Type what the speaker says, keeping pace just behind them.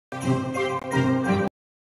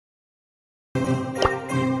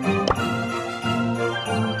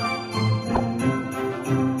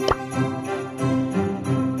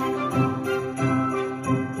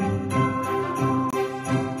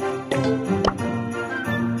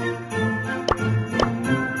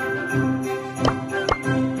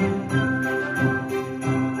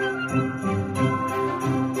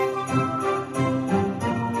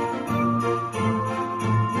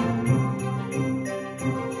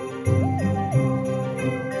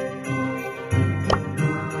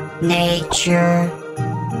nature.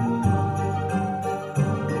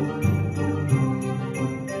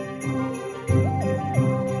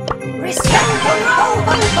 Respect ho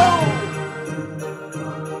ho ho!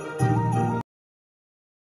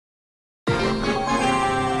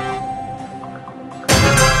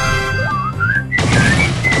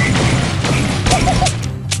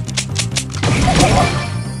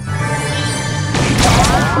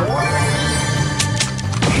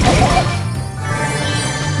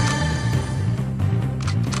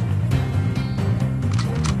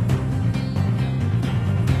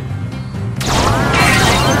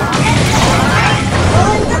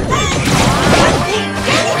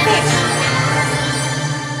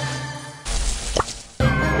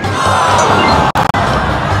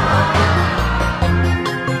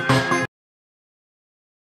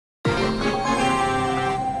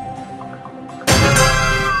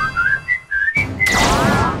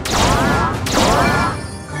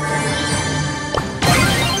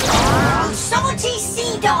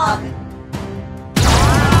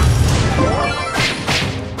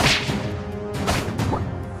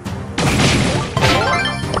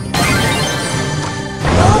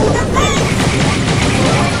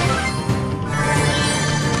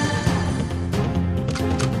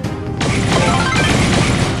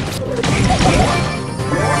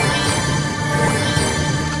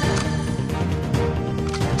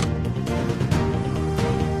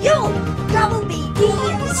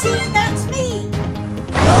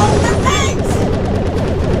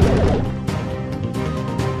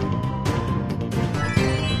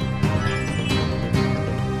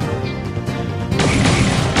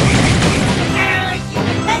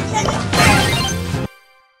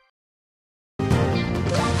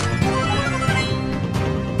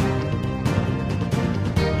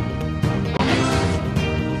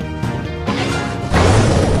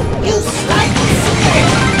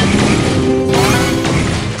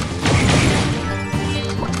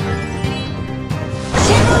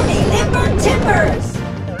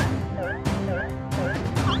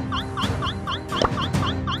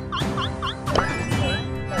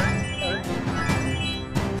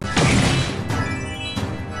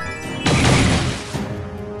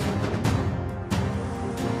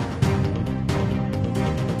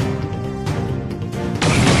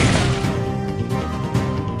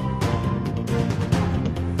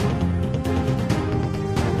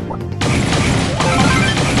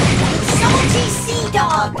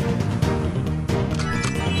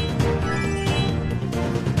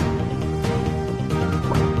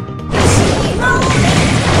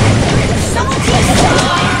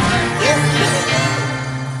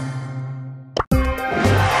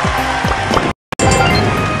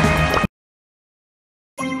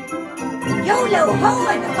 YOLO ho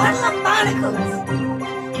and a bottle of barnacles!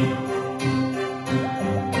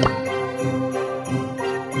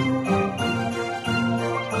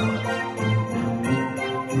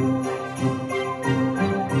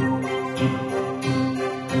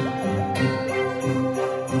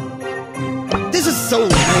 This is so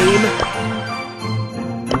lame!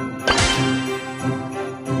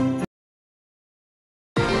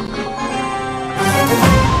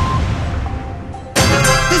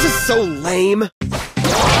 This is so lame!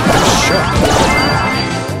 Sure.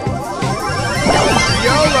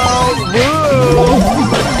 YOLO!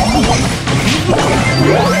 Woo!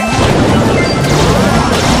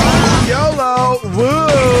 YOLO! Woo!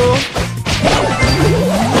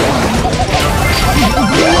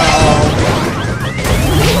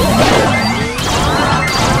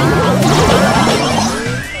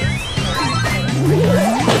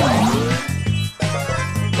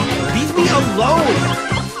 Leave me alone!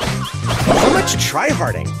 So much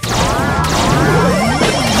tryharding!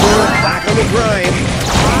 Back on the grind!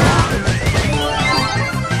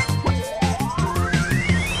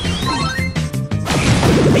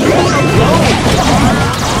 Leave me alone!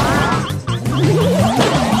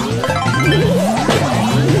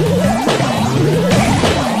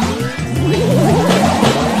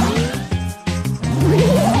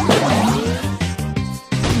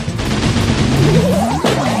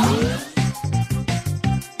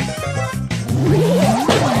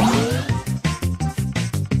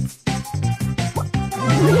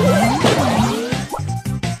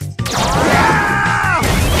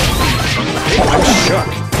 I'm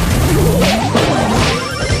shook.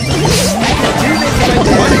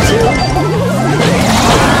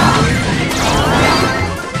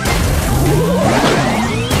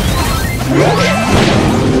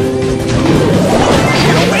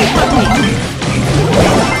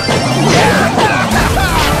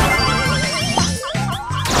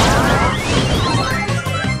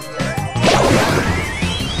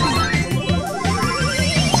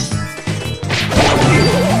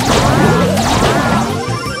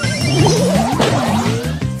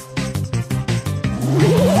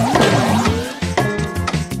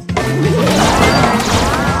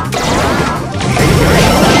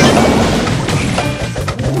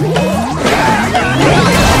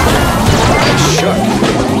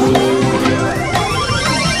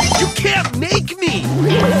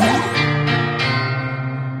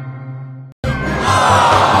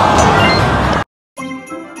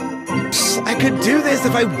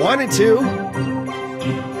 I wanted to.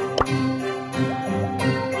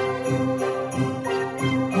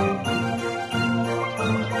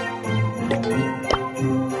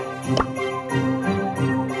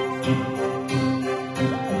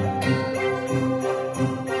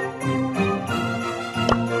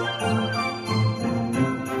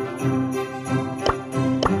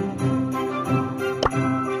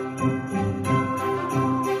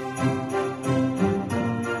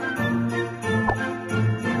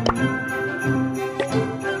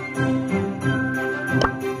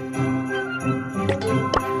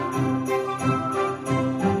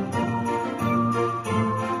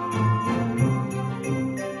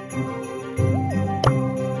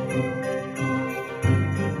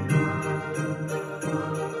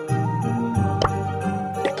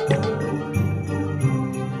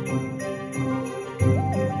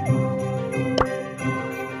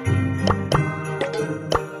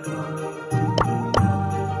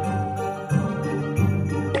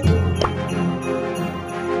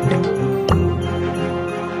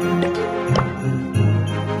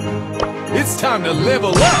 It's time to level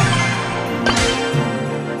up!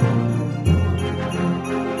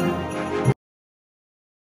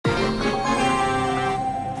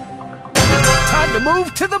 Time to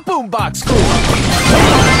move to the boombox school!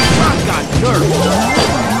 I've got nerve!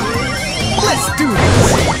 Let's do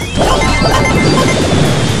this!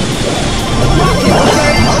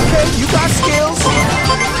 Okay, you got skills!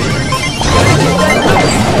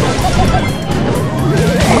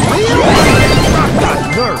 I've got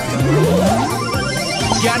nerve!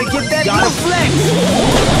 Gotta get that flex!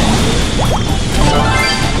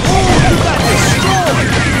 Oh, you got destroyed!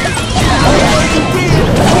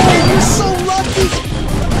 Oh, you're so lucky!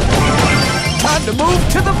 Time to move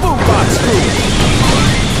to the boombox school!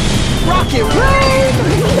 Rock and roll!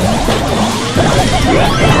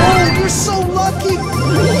 Oh, you're so lucky!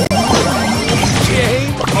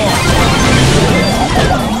 Game on!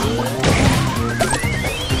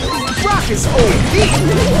 Rock is OP!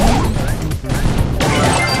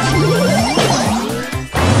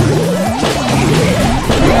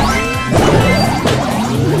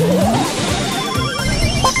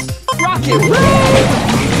 Rock and roll!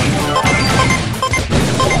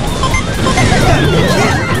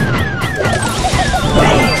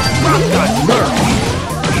 Rock got nerve!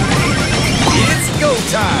 It's go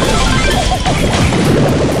time!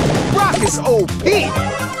 Rock is OP!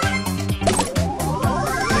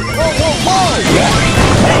 Whoa, whoa, whoa!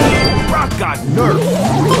 Rock got nerve!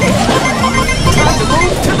 Time to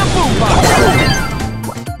move to the boombox!